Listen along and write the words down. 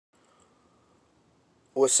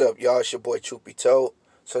What's up, y'all? It's your boy Truth Be Told.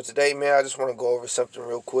 So today, man, I just want to go over something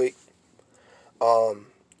real quick. I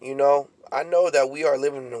know that we are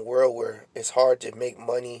living in a world where it's hard to make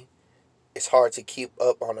money. It's hard to keep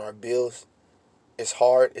up on our bills. It's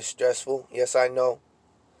hard. It's stressful. Yes, I know.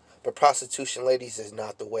 But prostitution, ladies, is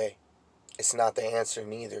not the way. It's not the answer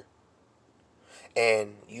neither.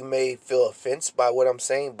 And you may feel offense by what I'm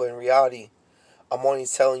saying, but in reality, I'm only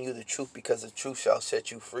telling you the truth because the truth shall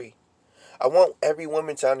set you free. I want every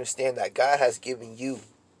woman to understand that God has given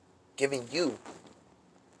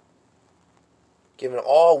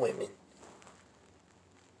all women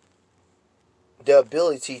the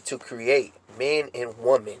ability to create man and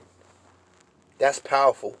woman. That's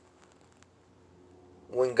powerful.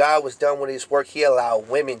 When God was done with his work, he allowed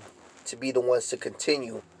women to be the ones to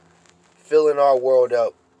continue filling our world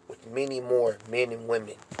up with many more men and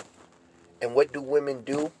women. And what do women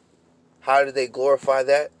do? How do they glorify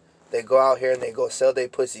that? They go out here and they go sell their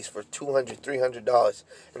pussies for $200, $300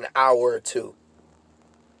 an hour or two.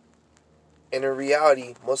 And in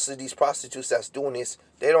reality, most of these prostitutes that's doing this,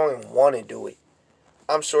 they don't even want to do it.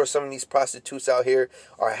 I'm sure some of these prostitutes out here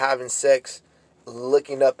are having sex,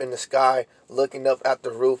 looking up in the sky, looking up at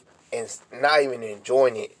the roof, and not even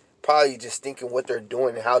enjoying it. Probably just thinking what they're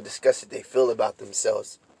doing and how disgusted they feel about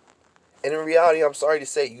themselves. And in reality, I'm sorry to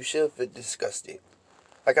say, you should feel disgusted.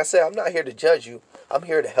 Like I said, I'm not here to judge you. I'm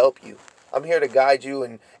here to help you. I'm here to guide you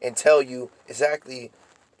and tell you exactly,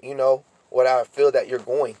 what I feel that you're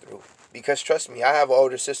going through. Because trust me, I have an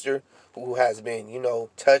older sister who has been,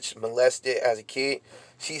 touched, molested as a kid.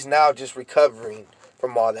 She's now just recovering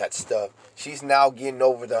from all that stuff. She's now getting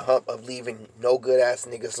over the hump of leaving no good ass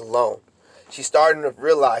niggas alone. She's starting to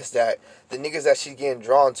realize that the niggas that she's getting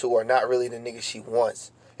drawn to are not really the niggas she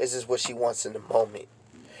wants. This is what she wants in the moment.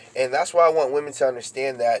 And that's why I want women to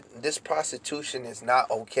understand that this prostitution is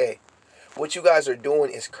not okay. What you guys are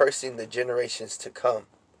doing is cursing the generations to come.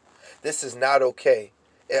 This is not okay.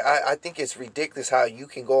 I think it's ridiculous how you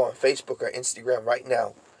can go on Facebook or Instagram right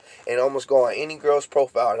now and almost go on any girl's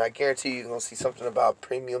profile, and I guarantee you're going to see something about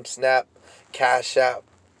Premium Snap, Cash App.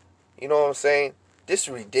 You know what I'm saying? This is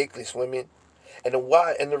ridiculous, women. And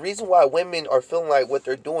the reason why women are feeling like what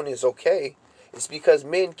they're doing is okay is because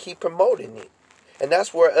men keep promoting it. And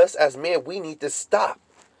that's where us as men, we need to stop.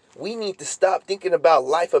 We need to stop thinking about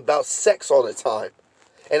life, about sex all the time.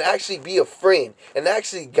 And actually be a friend. And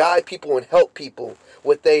actually guide people and help people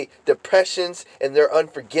with their depressions and their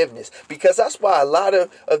unforgiveness. Because that's why a lot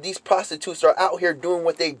of these prostitutes are out here doing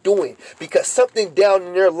what they're doing. Because something down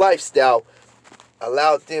in their lifestyle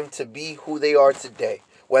allowed them to be who they are today.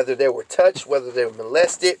 Whether they were touched, whether they were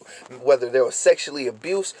molested, whether they were sexually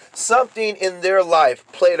abused, something in their life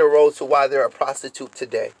played a role to why they're a prostitute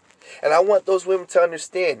today. And I want those women to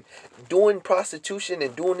understand, doing prostitution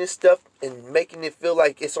and doing this stuff and making it feel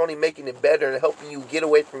like it's only making it better and helping you get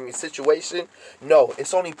away from your situation. No,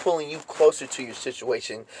 it's only pulling you closer to your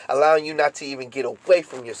situation, allowing you not to even get away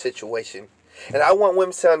from your situation. And I want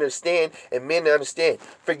women to understand and men to understand,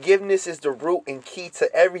 forgiveness is the root and key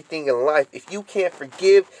to everything in life. If you can't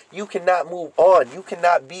forgive, you cannot move on. You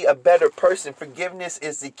cannot be a better person. Forgiveness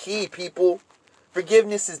is the key, people.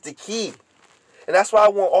 Forgiveness is the key. And that's why I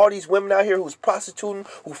want all these women out here who's prostituting,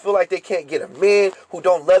 who feel like they can't get a man, who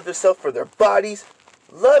don't love themselves for their bodies.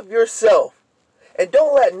 Love yourself. And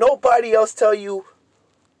don't let nobody else tell you,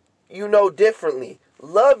 differently.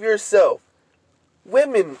 Love yourself.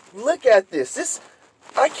 Women, look at this.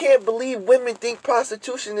 I can't believe women think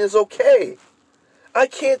prostitution is okay. I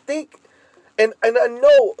can't think. And I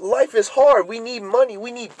know life is hard. We need money.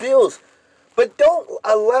 We need bills. But don't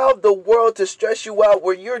allow the world to stress you out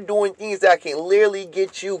where you're doing things that can literally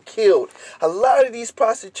get you killed. A lot of these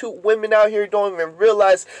prostitute women out here don't even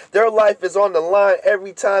realize their life is on the line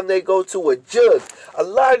every time they go to a jug. A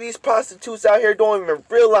lot of these prostitutes out here don't even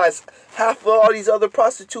realize half of all these other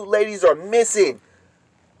prostitute ladies are missing.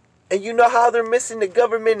 And you know how they're missing? The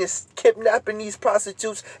government is kidnapping these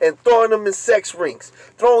prostitutes and throwing them in sex rings.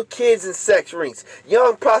 Throwing kids in sex rings.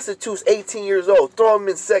 Young prostitutes, 18 years old, throw them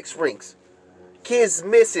in sex rings. Kids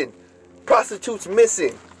missing. Prostitutes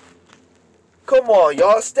missing. Come on,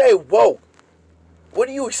 y'all. Stay woke. What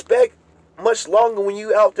do you expect much longer when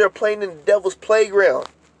you out there playing in the devil's playground?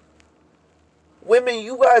 Women,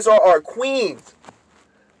 you guys are our queens.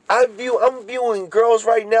 I'm viewing girls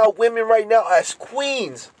right now, women right now, as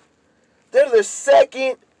queens. They're the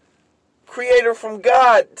second creator from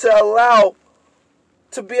God to allow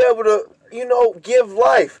to be able to, give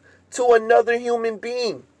life to another human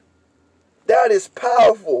being. That is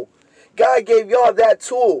powerful. God gave y'all that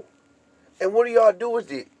tool. And what do y'all do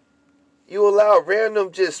with it? You allow random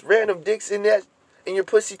dicks in your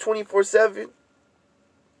pussy 24/7?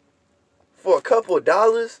 for a couple of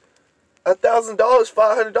dollars, $1,000,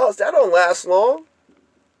 $500. That don't last long.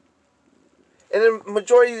 And the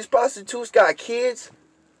majority of these prostitutes got kids.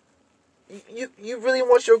 You really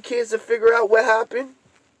want your kids to figure out what happened?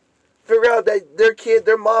 Figure out that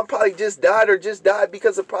their mom probably just died or just died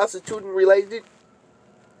because of prostituting related?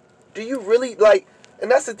 Do you really like? And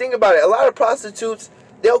that's the thing about it. A lot of prostitutes,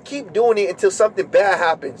 they'll keep doing it until something bad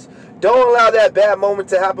happens. Don't allow that bad moment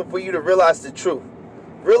to happen for you to realize the truth.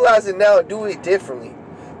 Realize it now and do it differently.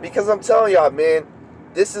 Because I'm telling y'all, man,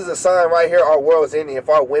 this is a sign right here our world is ending if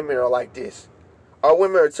our women are like this. Our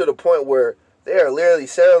women are to the point where they are literally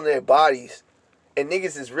selling their bodies, and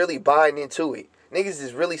niggas is really buying into it. Niggas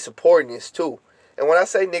is really supporting this too. And when I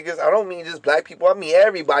say niggas, I don't mean just black people. I mean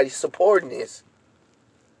everybody's supporting this.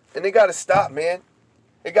 And they gotta stop, man.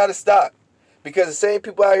 They gotta stop. Because the same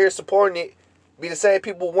people out here supporting it be the same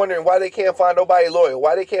people wondering why they can't find nobody loyal,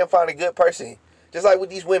 why they can't find a good person. Just like with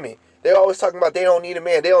these women. They're always talking about they don't need a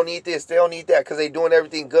man, they don't need this, they don't need that, because they doing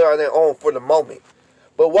everything good on their own for the moment.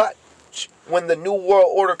 But what? When the new world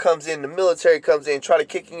order comes in, the military comes in, try to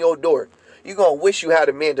kick in your door, you're going to wish you had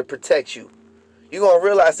a man to protect you. You're going to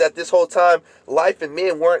realize that this whole time, life and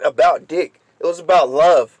men weren't about dick. It was about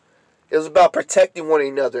love. It was about protecting one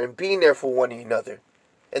another and being there for one another.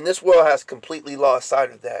 And this world has completely lost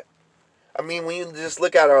sight of that. I mean, when you just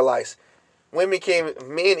look at our lives, men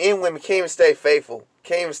and women can't even stay faithful,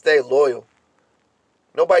 can't even stay loyal.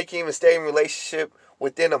 Nobody can even stay in a relationship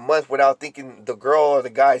within a month without thinking the girl or the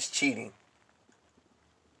guy is cheating.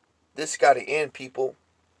 This got to end, people.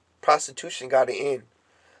 Prostitution got to end.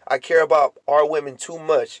 I care about our women too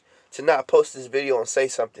much to not post this video and say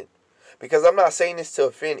something. Because I'm not saying this to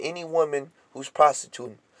offend any woman who's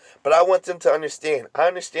prostituting. But I want them to understand. I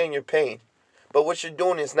understand your pain. But what you're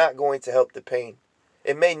doing is not going to help the pain.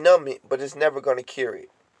 It may numb it, but it's never going to cure it.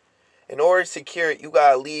 In order to cure it, you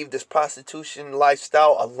got to leave this prostitution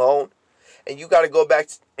lifestyle alone. And you got to go back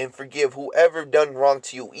and forgive whoever done wrong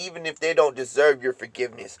to you, even if they don't deserve your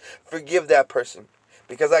forgiveness. Forgive that person.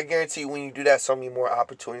 Because I guarantee you when you do that, so many more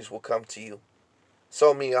opportunities will come to you.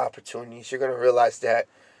 So many opportunities. You're going to realize that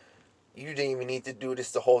you didn't even need to do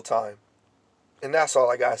this the whole time. And that's all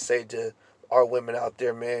I got to say to our women out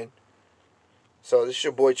there, man. So this is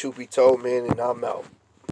your boy Truth Be Told, man, and I'm out.